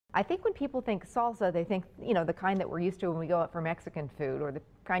I think when people think salsa, they think, you know, the kind that we're used to when we go out for Mexican food, or the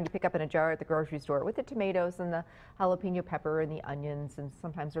kind you pick up in a jar at the grocery store with the tomatoes and the jalapeno pepper and the onions, and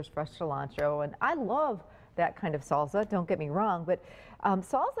sometimes there's fresh cilantro. And I love that kind of salsa, don't get me wrong, but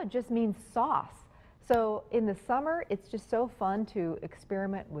salsa just means sauce. So in the summer, it's just so fun to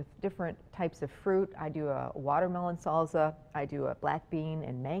experiment with different types of fruit. I do a watermelon salsa, I do a black bean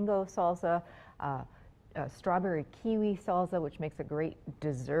and mango salsa, strawberry kiwi salsa, which makes a great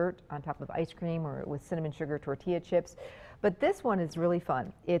dessert on top of ice cream or with cinnamon sugar tortilla chips. But this one is really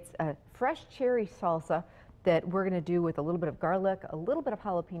fun. It's a fresh cherry salsa that we're going to do with a little bit of garlic, a little bit of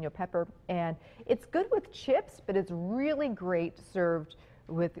jalapeno pepper, and it's good with chips, but it's really great served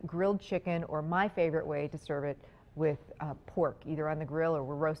with grilled chicken, or my favorite way to serve it with pork, either on the grill or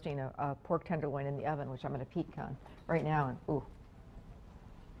we're roasting a pork tenderloin in the oven, which I'm going to peek on right now. And ooh,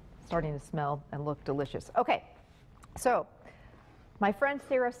 starting to smell and look delicious. Okay, so my friend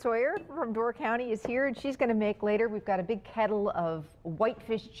Sarah Sawyer from Door County is here, and she's going to make later. We've got a big kettle of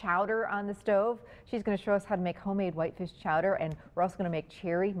whitefish chowder on the stove. She's going to show us how to make homemade whitefish chowder, and we're also going to make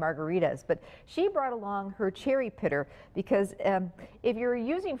cherry margaritas. But she brought along her cherry pitter because if you're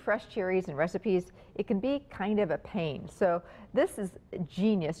using fresh cherries in recipes, it can be kind of a pain. So this is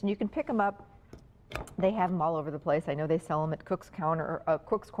genius, and you can pick them up. They have them all over the place. I know they sell them at Cook's Corner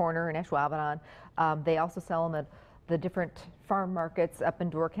in Ashwaubenon. They also sell them at the different farm markets up in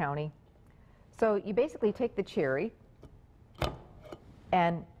Door County. So you basically take the cherry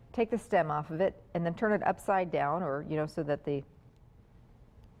and take the stem off of it, and then turn it upside down, or so that the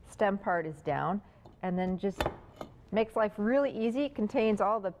stem part is down, and then just makes life really easy. It contains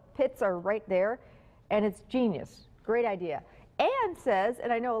all the pits are right there, and it's genius. Great idea. And says,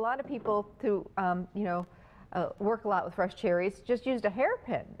 and I know a lot of people who work a lot with fresh cherries just used a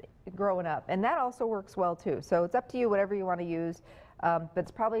hairpin growing up, and that also works well too. So it's up to you, whatever you want to use, but it's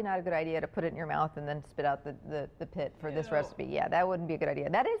probably not a good idea to put it in your mouth and then spit out the pit for this recipe. Yeah, that wouldn't be a good idea.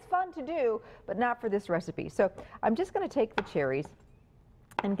 That is fun to do, but not for this recipe. So I'm just going to take the cherries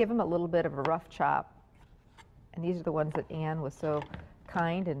and give them a little bit of a rough chop, and these are the ones that Anne was so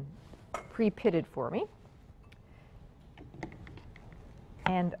kind and pre-pitted for me.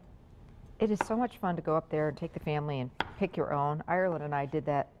 And it is so much fun to go up there and take the family and pick your own. Ireland and I did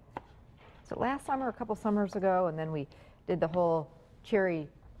that last summer, a couple summers ago, and then we did the whole cherry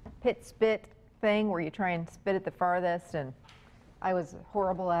pit spit thing where you try and spit at the farthest, and I was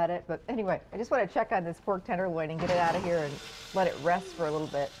horrible at it. But anyway, I just want to check on this pork tenderloin and get it out of here and let it rest for a little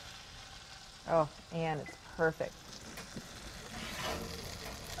bit. Oh, and it's perfect.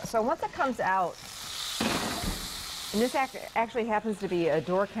 So once it comes out, and this actually happens to be a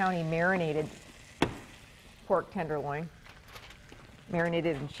Door County marinated pork tenderloin,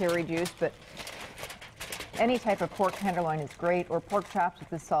 marinated in cherry juice, but any type of pork tenderloin is great, or pork chops with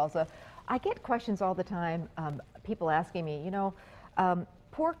this salsa. I get questions all the time, people asking me,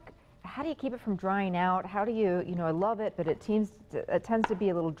 pork, how do you keep it from drying out? How do you, I love it, but it tends to be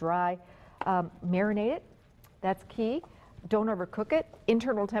a little dry. Marinate it, that's key. Don't overcook it.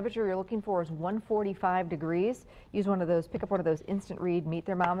 Internal temperature you're looking for is 145 degrees. Use one of those, pick up one of those instant read meat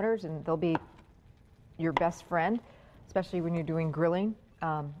thermometers, and they'll be your best friend, especially when you're doing grilling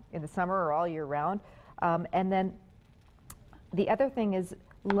in the summer or all year round. And then the other thing is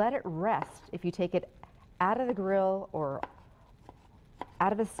let it rest. If you take it out of the grill or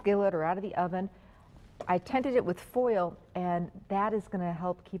out of a skillet or out of the oven, I tented it with foil, and that is going to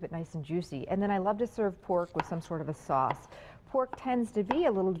help keep it nice and juicy. And then I love to serve pork with some sort of a sauce. Pork tends to be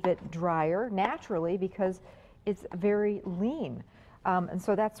a little bit drier naturally because it's very lean. And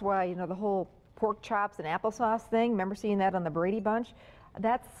so that's why, the whole pork chops and applesauce thing, remember seeing that on the Brady Bunch?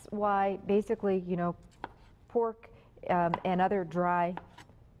 That's why basically, pork and other dry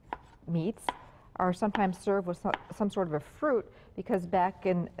meats are sometimes served with some sort of a fruit, because back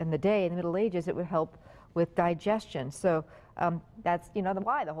in the day, in the Middle Ages, it would help with digestion. So that's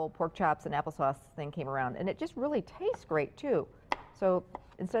why the whole pork chops and applesauce thing came around, and it just really tastes great too. So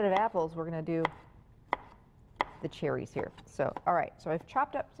instead of apples, we're going to do the cherries here. So all right, so I've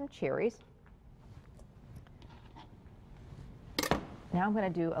chopped up some cherries. Now I'm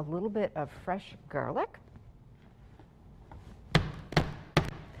going to do a little bit of fresh garlic.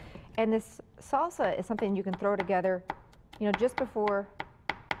 And this salsa is something you can throw together, just before,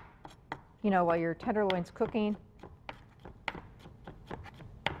 while your tenderloin's cooking.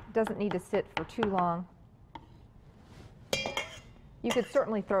 It doesn't need to sit for too long. You could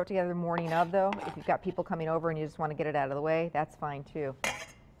certainly throw it together the morning of, though. If you've got people coming over and you just want to get it out of the way, that's fine too.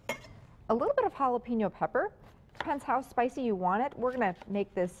 A little bit of jalapeno pepper. Depends how spicy you want it. We're going to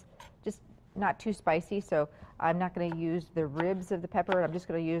make this just not too spicy, so I'm not going to use the ribs of the pepper. I'm just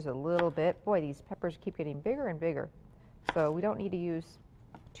going to use a little bit. Boy, these peppers keep getting bigger and bigger. So we don't need to use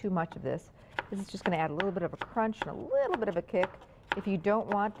too much of this. This is just going to add a little bit of a crunch and a little bit of a kick. If you don't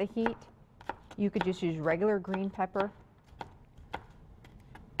want the heat, you could just use regular green pepper,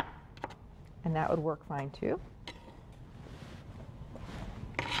 and that would work fine too.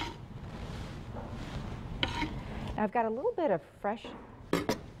 Now I've got a little bit of fresh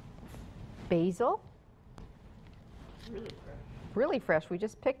basil. Really fresh. We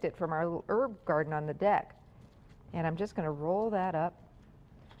just picked it from our little herb garden on the deck. And I'm just going to roll that up.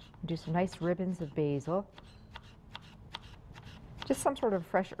 Do some nice ribbons of basil. Just some sort of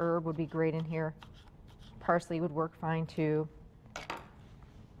fresh herb would be great in here. Parsley would work fine too.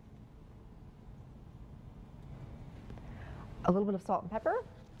 A little bit of salt and pepper.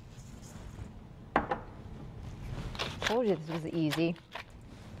 Told you this was easy.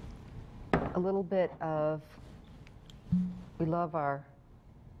 A little bit of, we love our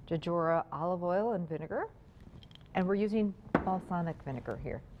Jejora olive oil and vinegar. And we're using balsamic vinegar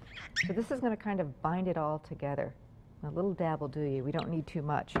here. So this is going to kind of bind it all together. A little dab will do you. We don't need too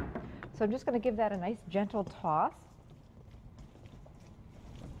much. So I'm just going to give that a nice gentle toss.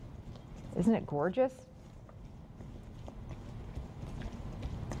 Isn't it gorgeous?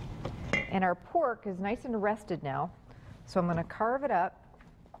 And our pork is nice and rested now. So I'm going to carve it up.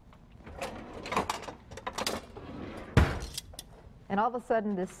 And all of a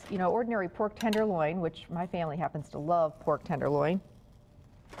sudden this, ordinary pork tenderloin, which my family happens to love pork tenderloin,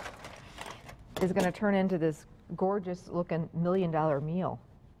 is going to turn into this gorgeous looking $1 million meal.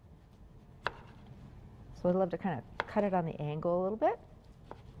 So I'd love to kind of cut it on the angle a little bit.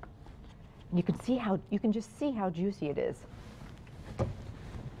 You can just see how juicy it is.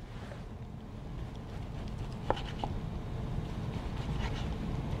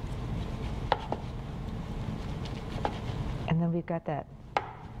 And then we've got that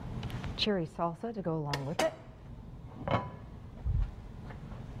cherry salsa to go along with it.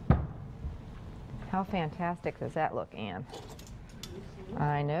 How fantastic does that look, Anne?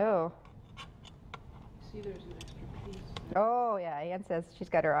 I know. See, there's an extra piece. Oh, yeah, Anne says she's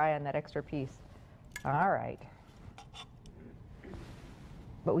got her eye on that extra piece. All right.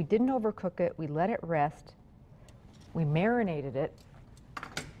 But we didn't overcook it. We let it rest. We marinated it.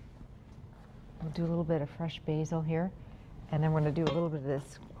 We'll do a little bit of fresh basil here. And then we're going to do a little bit of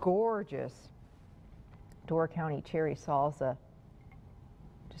this gorgeous Door County cherry salsa.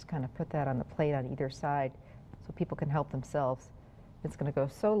 Just kind of put that on the plate on either side so people can help themselves. It's going to go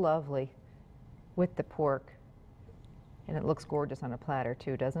so lovely with the pork. And it looks gorgeous on a platter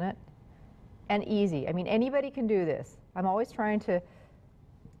too, doesn't it? And easy. I mean, anybody can do this. I'm always trying to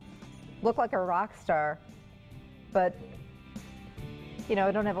look like a rock star, but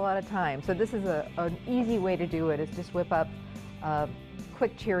I don't have a lot of time. So this is an easy way to do it, is just whip up a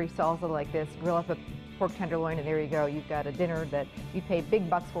quick cherry salsa like this, grill up a pork tenderloin, and there you go. You've got a dinner that you pay big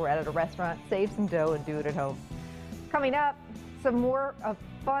bucks for at a restaurant. Save some dough and do it at home. Coming up, some more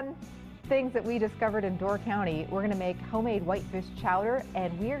fun things that we discovered in Door County. We're going to make homemade whitefish chowder,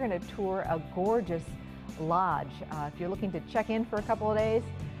 and we are going to tour a gorgeous lodge. If you're looking to check in for a couple of days,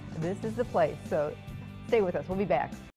 this is the place. So stay with us. We'll be back.